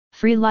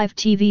Free live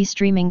TV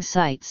streaming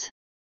sites.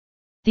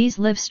 These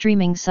live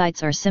streaming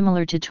sites are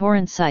similar to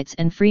torrent sites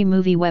and free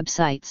movie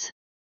websites.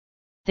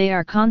 They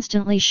are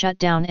constantly shut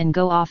down and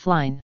go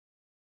offline.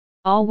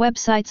 All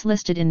websites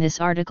listed in this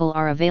article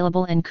are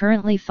available and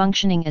currently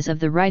functioning as of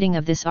the writing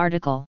of this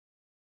article.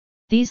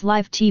 These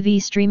live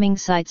TV streaming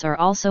sites are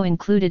also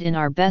included in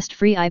our Best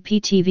Free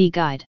IPTV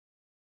Guide.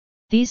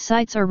 These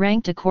sites are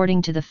ranked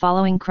according to the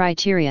following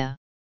criteria.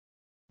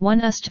 1.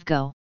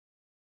 USTVGO.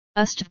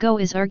 USTVGO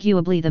is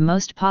arguably the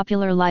most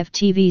popular live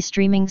TV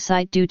streaming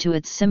site due to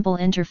its simple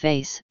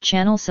interface,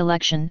 channel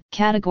selection,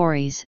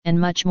 categories, and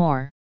much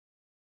more.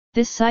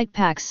 This site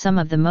packs some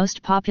of the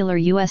most popular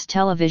US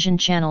television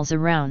channels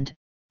around,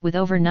 with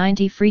over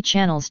 90 free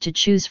channels to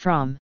choose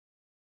from.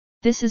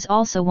 This is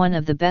also one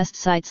of the best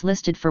sites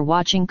listed for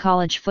watching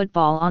college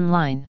football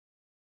online.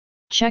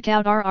 Check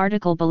out our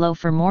article below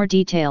for more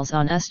details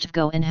on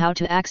USTVGO and how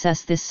to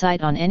access this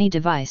site on any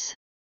device.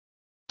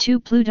 2.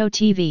 Pluto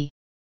TV.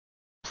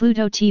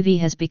 Pluto TV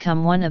has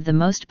become one of the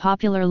most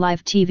popular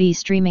live TV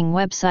streaming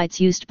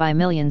websites used by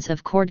millions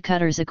of cord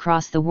cutters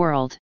across the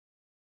world.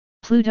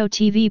 Pluto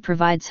TV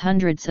provides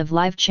hundreds of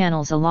live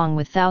channels along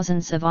with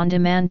thousands of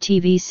on-demand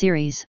TV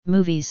series,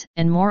 movies,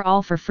 and more,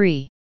 all for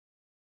free.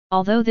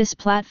 Although this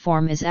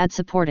platform is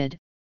ad-supported,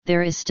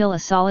 there is still a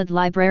solid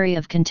library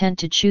of content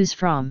to choose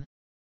from.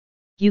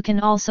 You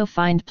can also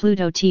find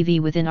Pluto TV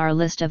within our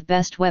list of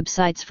best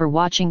websites for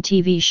watching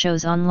TV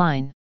shows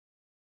online.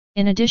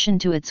 In addition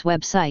to its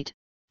website,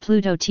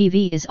 Pluto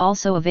TV is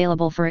also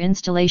available for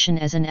installation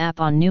as an app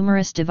on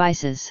numerous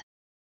devices.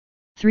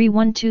 3.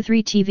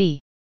 123 TV.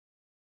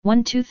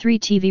 123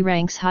 TV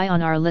ranks high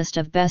on our list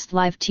of best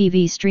live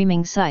TV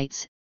streaming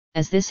sites,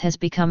 as this has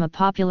become a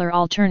popular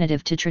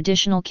alternative to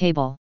traditional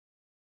cable.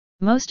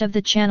 Most of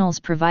the channels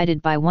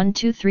provided by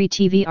 123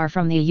 TV are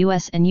from the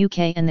US and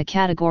UK, and the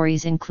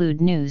categories include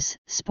news,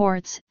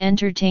 sports,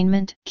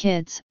 entertainment,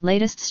 kids,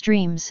 latest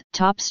streams,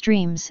 top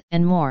streams,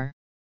 and more.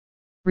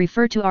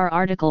 Refer to our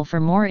article for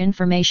more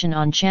information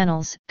on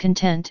channels,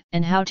 content,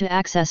 and how to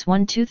access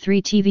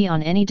 123 TV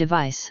on any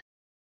device.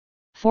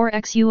 4.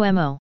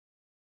 XUMO.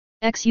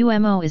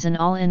 XUMO is an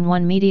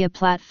all-in-one media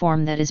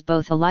platform that is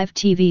both a live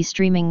TV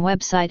streaming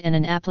website and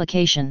an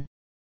application.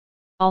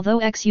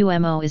 Although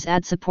XUMO is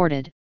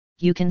ad-supported,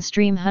 you can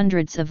stream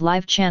hundreds of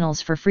live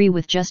channels for free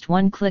with just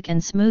one click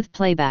and smooth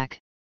playback.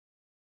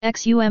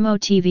 XUMO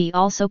TV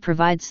also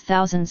provides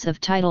thousands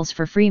of titles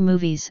for free: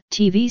 movies,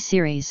 TV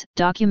series,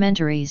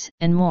 documentaries,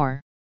 and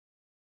more.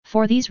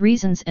 For these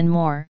reasons and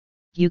more,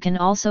 you can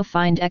also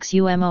find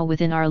XUMO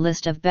within our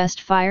list of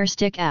best Fire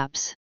Stick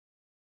apps.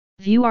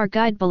 View our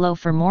guide below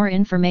for more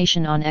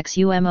information on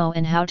XUMO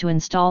and how to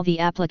install the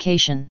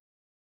application.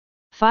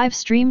 5.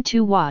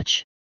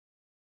 Stream2Watch.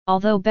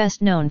 Although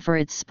best known for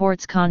its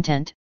sports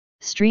content,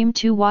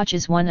 Stream2Watch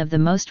is one of the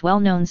most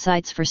well-known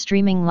sites for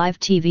streaming live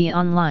TV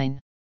online.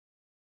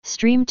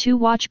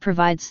 Stream2Watch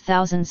provides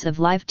thousands of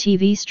live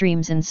TV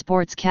streams in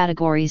sports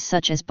categories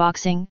such as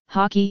boxing,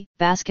 hockey,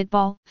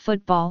 basketball,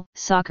 football,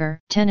 soccer,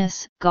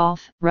 tennis,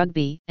 golf,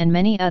 rugby, and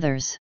many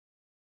others.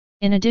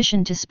 In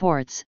addition to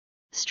sports,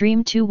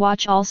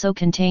 Stream2Watch also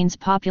contains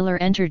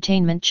popular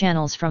entertainment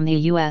channels from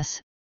the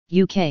US,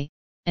 UK,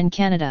 and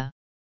Canada.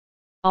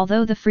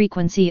 Although the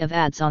frequency of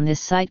ads on this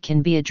site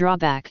can be a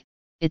drawback,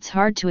 it's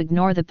hard to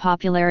ignore the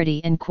popularity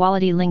and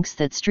quality links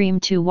that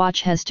Stream2Watch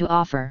has to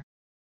offer.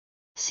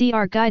 See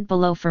our guide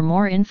below for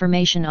more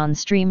information on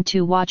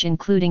Stream2Watch,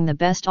 including the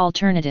best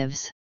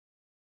alternatives.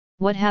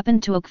 What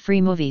happened to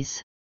OkFreeMovies?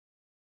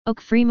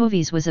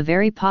 OkFreeMovies was a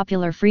very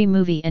popular free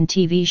movie and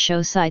TV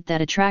show site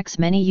that attracts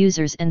many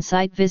users and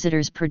site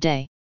visitors per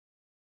day.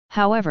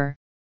 However,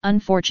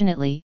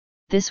 unfortunately,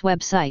 this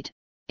website,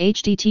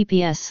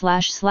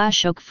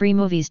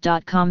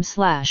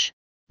 https://okfreemovies.com/,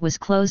 was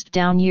closed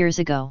down years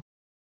ago.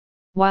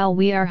 While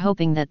we are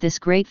hoping that this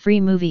great free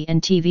movie and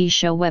TV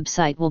show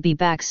website will be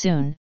back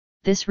soon,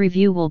 this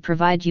review will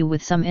provide you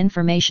with some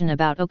information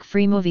about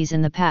OkFreeMovies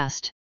in the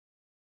past.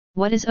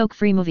 What is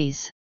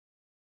OkFreeMovies?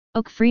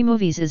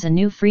 OkFreeMovies is a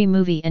new free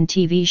movie and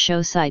TV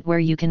show site where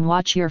you can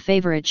watch your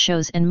favorite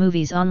shows and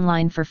movies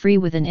online for free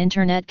with an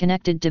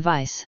internet-connected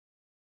device.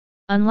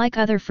 Unlike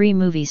other free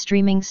movie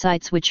streaming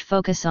sites which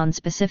focus on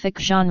specific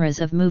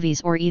genres of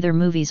movies or either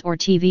movies or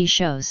TV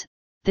shows,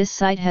 this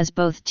site has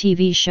both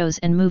TV shows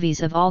and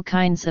movies of all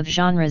kinds of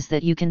genres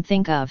that you can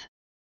think of.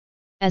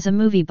 As a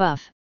movie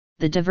buff,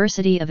 the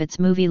diversity of its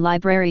movie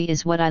library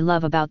is what I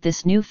love about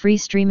this new free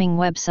streaming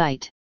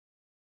website.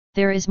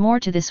 There is more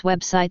to this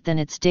website than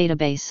its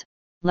database.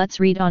 Let's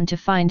read on to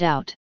find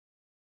out.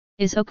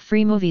 Is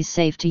OkFreeMovies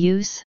safe to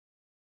use?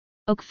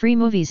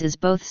 OkFreeMovies is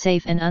both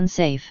safe and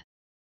unsafe.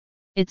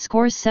 It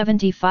scores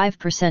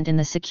 75% in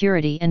the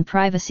security and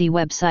privacy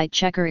website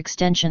checker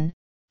extension,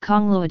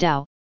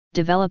 Kongluadao,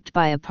 developed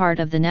by a part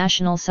of the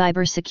National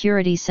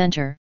Cybersecurity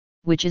Center,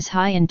 which is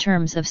high in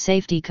terms of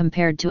safety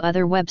compared to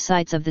other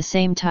websites of the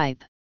same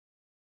type.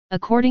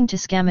 According to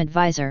Scam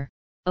Advisor,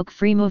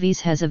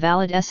 OkFreeMovies has a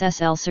valid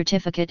SSL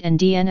certificate and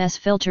DNS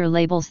filter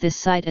labels this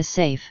site as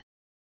safe.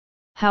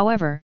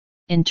 However,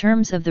 In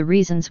terms of the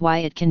reasons why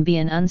it can be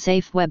an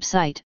unsafe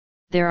website,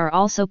 there are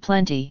also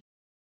plenty.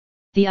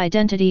 The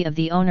identity of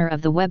the owner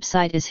of the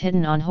website is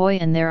hidden on HOI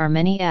and there are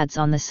many ads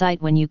on the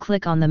site when you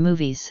click on the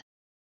movies.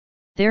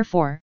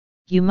 Therefore,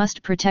 you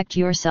must protect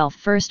yourself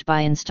first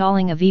by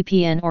installing a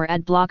VPN or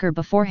ad blocker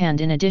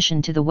beforehand in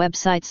addition to the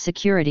website's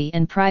security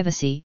and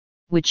privacy,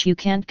 which you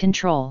can't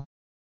control.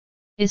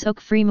 Is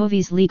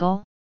OkFreeMovies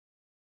legal?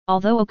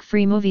 Although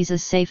OkFreeMovies'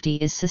 safety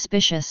is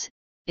suspicious,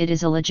 it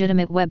is a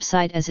legitimate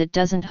website as it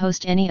doesn't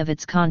host any of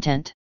its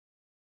content.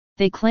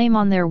 They claim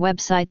on their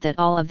website that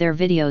all of their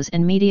videos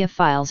and media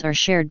files are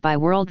shared by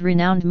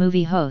world-renowned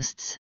movie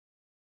hosts.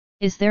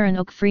 Is there an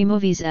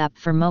OkFreeMovies app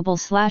for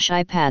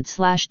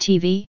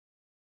mobile/iPad/TV?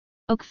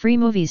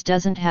 OkFreeMovies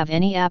doesn't have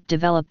any app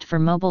developed for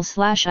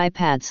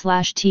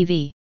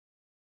mobile/iPad/TV.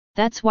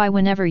 That's why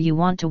whenever you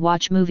want to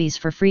watch movies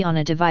for free on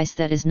a device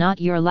that is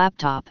not your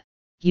laptop,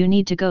 you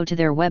need to go to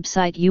their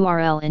website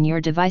URL in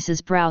your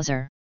device's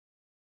browser.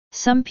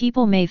 Some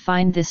people may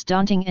find this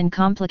daunting and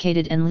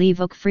complicated and leave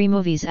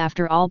OkFreeMovies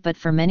after all, but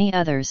for many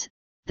others,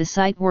 the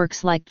site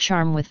works like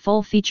charm with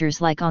full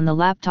features like on the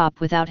laptop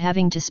without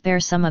having to spare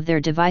some of their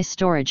device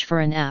storage for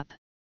an app.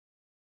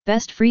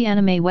 Best free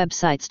anime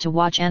websites to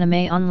watch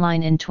anime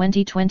online in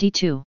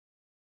 2022.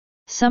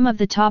 Some of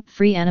the top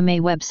free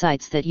anime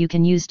websites that you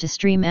can use to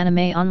stream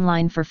anime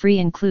online for free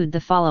include the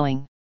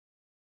following.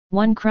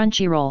 1.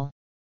 Crunchyroll.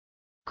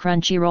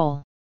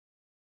 Crunchyroll.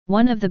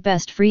 One of the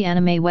best free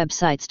anime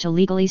websites to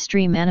legally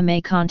stream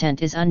anime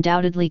content is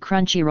undoubtedly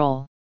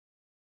Crunchyroll.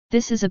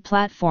 This is a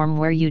platform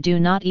where you do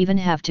not even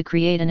have to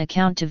create an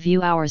account to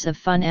view hours of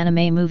fun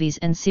anime movies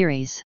and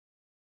series.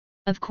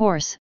 Of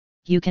course,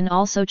 you can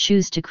also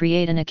choose to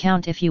create an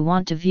account if you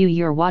want to view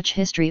your watch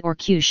history or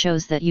queue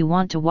shows that you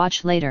want to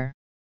watch later.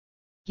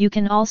 You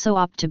can also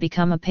opt to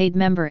become a paid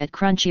member at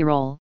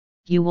Crunchyroll.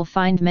 You will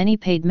find many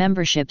paid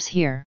memberships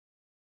here.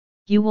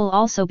 You will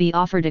also be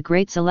offered a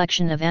great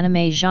selection of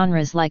anime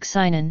genres like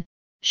seinen,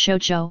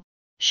 shoujo,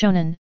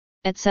 shonen,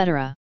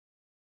 etc.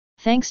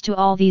 Thanks to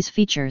all these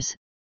features,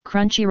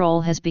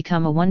 Crunchyroll has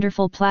become a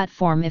wonderful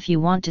platform if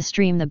you want to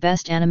stream the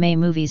best anime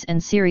movies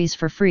and series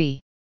for free.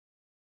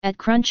 At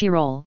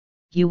Crunchyroll,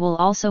 you will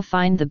also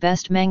find the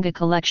best manga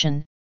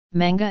collection.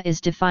 Manga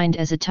is defined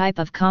as a type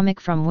of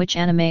comic from which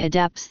anime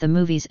adapts the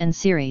movies and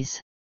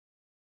series.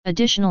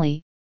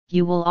 Additionally,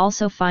 you will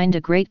also find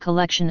a great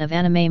collection of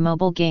anime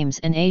mobile games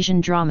and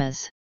Asian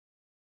dramas.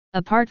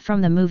 Apart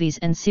from the movies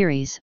and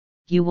series,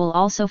 you will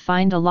also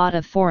find a lot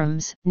of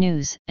forums,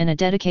 news, and a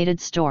dedicated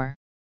store.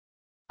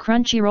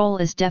 Crunchyroll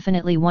is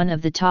definitely one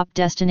of the top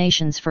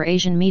destinations for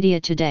Asian media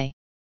today.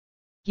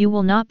 You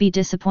will not be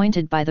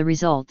disappointed by the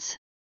results.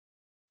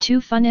 2.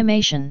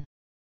 Funimation.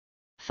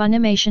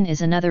 Funimation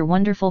is another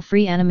wonderful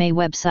free anime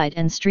website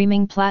and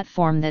streaming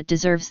platform that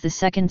deserves the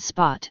second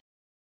spot.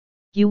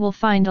 You will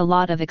find a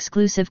lot of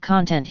exclusive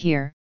content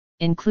here,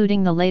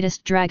 including the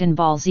latest Dragon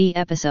Ball Z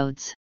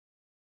episodes.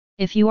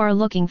 If you are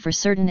looking for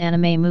certain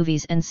anime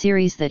movies and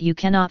series that you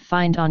cannot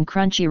find on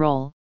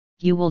Crunchyroll,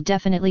 you will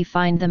definitely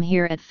find them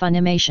here at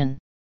Funimation.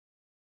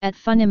 At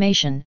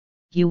Funimation,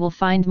 you will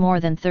find more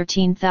than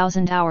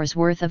 13,000 hours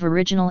worth of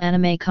original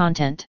anime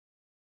content.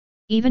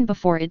 Even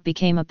before it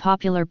became a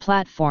popular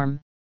platform,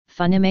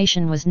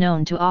 Funimation was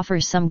known to offer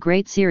some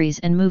great series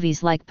and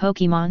movies like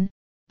Pokemon,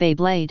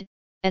 Beyblade,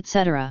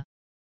 etc.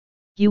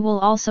 You will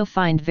also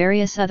find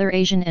various other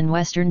Asian and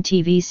Western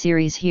TV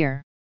series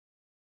here.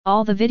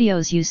 All the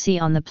videos you see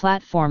on the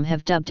platform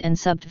have dubbed and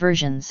subbed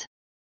versions.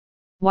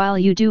 While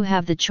you do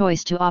have the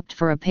choice to opt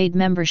for a paid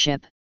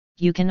membership,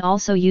 you can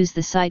also use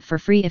the site for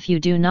free if you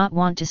do not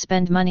want to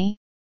spend money.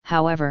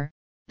 However,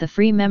 the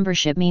free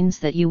membership means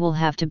that you will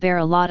have to bear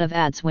a lot of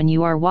ads when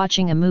you are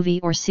watching a movie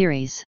or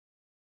series.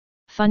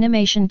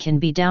 Funimation can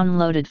be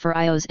downloaded for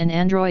iOS and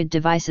Android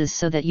devices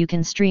so that you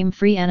can stream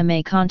free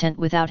anime content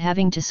without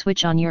having to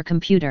switch on your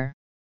computer.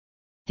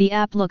 The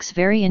app looks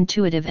very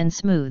intuitive and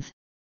smooth.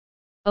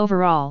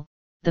 Overall,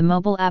 the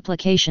mobile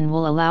application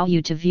will allow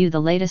you to view the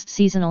latest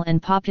seasonal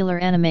and popular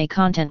anime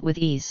content with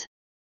ease.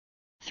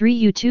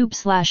 3.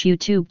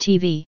 YouTube/YouTube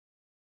TV.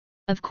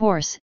 Of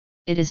course,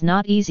 it is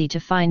not easy to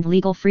find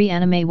legal free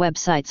anime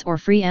websites or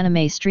free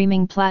anime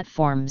streaming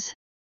platforms.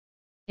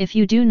 If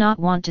you do not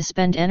want to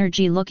spend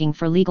energy looking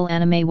for legal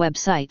anime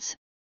websites,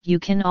 you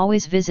can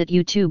always visit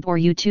YouTube or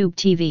YouTube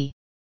TV.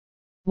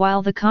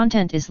 While the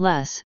content is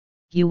less,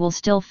 you will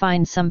still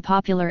find some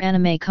popular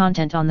anime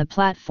content on the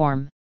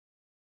platform.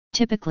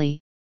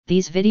 Typically,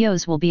 these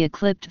videos will be a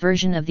clipped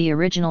version of the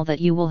original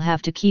that you will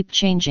have to keep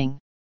changing.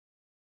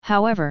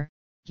 However,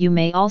 you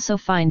may also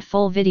find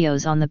full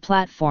videos on the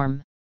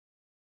platform.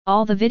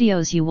 All the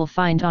videos you will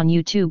find on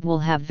YouTube will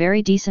have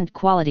very decent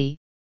quality,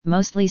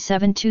 mostly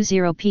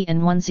 720p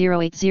and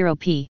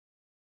 1080p.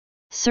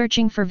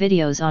 Searching for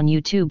videos on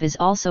YouTube is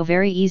also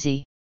very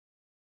easy.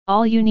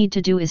 All you need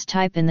to do is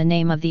type in the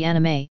name of the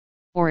anime,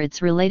 or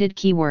its related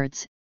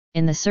keywords,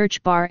 in the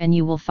search bar and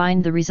you will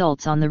find the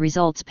results on the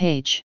results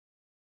page.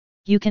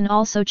 You can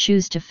also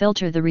choose to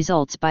filter the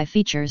results by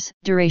features,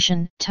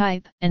 duration,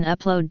 type, and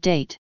upload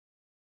date.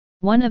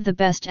 One of the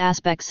best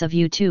aspects of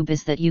YouTube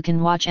is that you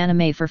can watch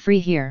anime for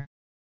free here.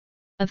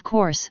 Of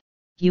course,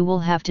 you will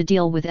have to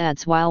deal with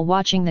ads while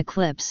watching the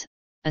clips,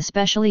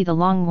 especially the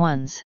long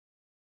ones.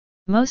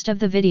 Most of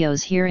the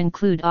videos here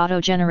include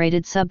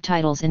auto-generated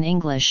subtitles in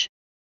English.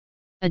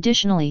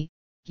 Additionally,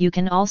 you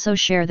can also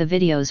share the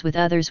videos with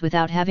others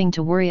without having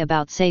to worry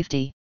about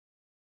safety.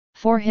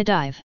 4.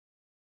 Hidive.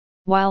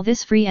 While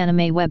this free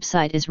anime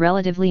website is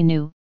relatively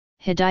new,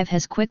 Hidive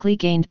has quickly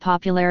gained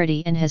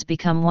popularity and has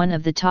become one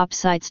of the top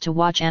sites to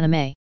watch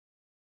anime.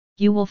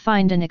 You will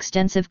find an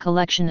extensive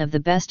collection of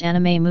the best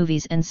anime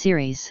movies and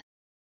series.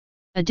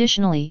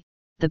 Additionally,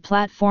 the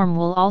platform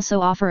will also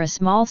offer a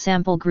small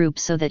sample group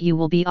so that you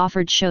will be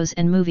offered shows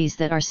and movies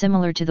that are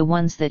similar to the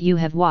ones that you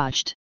have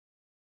watched.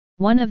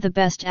 One of the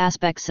best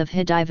aspects of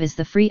Hidive is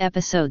the free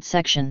episode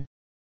section.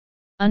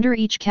 Under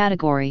each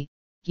category,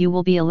 you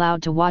will be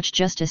allowed to watch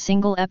just a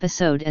single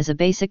episode as a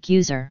basic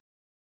user.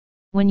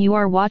 When you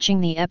are watching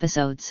the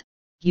episodes,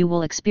 you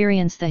will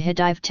experience the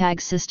Hidive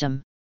tag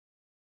system.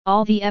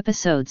 All the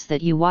episodes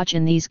that you watch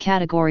in these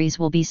categories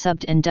will be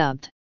subbed and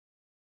dubbed.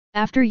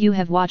 After you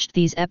have watched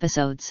these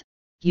episodes,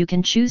 you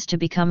can choose to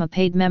become a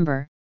paid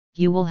member.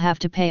 You will have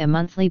to pay a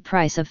monthly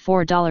price of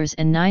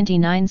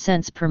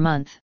 $4.99 per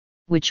month,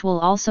 which will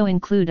also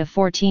include a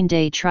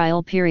 14-day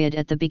trial period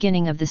at the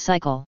beginning of the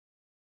cycle.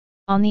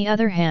 On the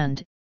other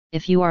hand,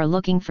 if you are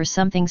looking for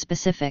something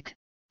specific,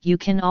 you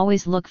can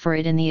always look for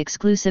it in the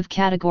exclusive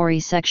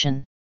category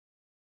section.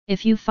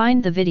 If you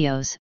find the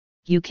videos,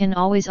 you can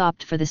always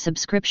opt for the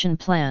subscription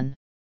plan.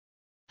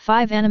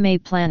 5. Anime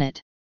Planet.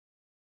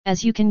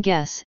 As you can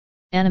guess,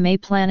 Anime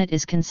Planet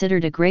is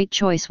considered a great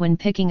choice when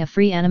picking a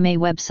free anime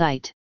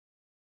website.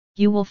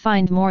 You will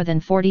find more than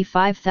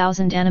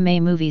 45,000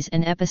 anime movies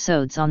and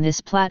episodes on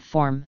this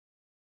platform.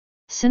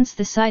 Since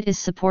the site is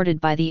supported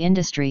by the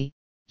industry,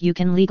 you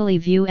can legally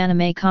view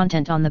anime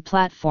content on the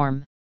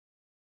platform.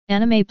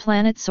 Anime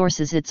Planet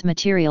sources its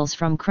materials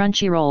from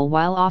Crunchyroll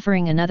while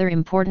offering another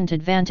important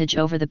advantage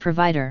over the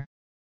provider.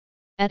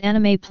 At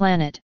Anime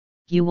Planet,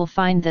 you will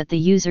find that the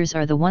users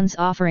are the ones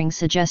offering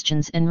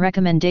suggestions and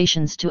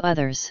recommendations to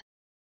others.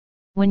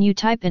 When you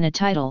type in a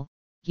title,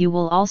 you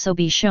will also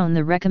be shown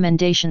the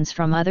recommendations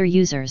from other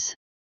users.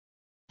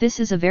 This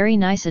is a very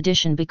nice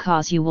addition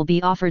because you will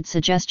be offered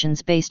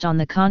suggestions based on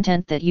the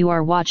content that you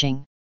are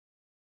watching.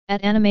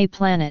 At Anime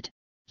Planet,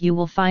 you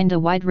will find a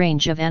wide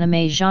range of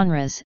anime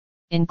genres,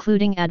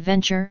 including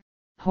adventure,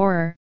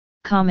 horror,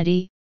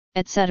 comedy,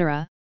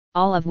 etc.,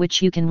 all of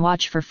which you can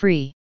watch for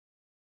free.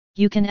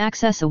 You can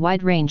access a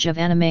wide range of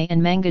anime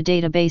and manga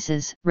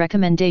databases,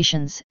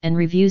 recommendations, and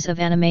reviews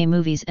of anime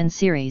movies and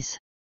series.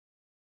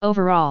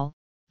 Overall,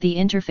 the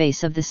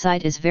interface of the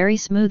site is very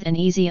smooth and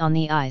easy on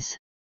the eyes.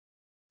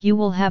 You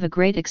will have a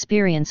great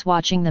experience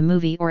watching the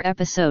movie or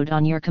episode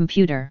on your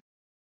computer.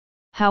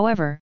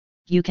 However,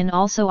 you can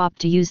also opt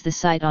to use the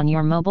site on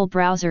your mobile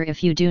browser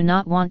if you do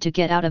not want to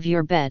get out of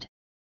your bed.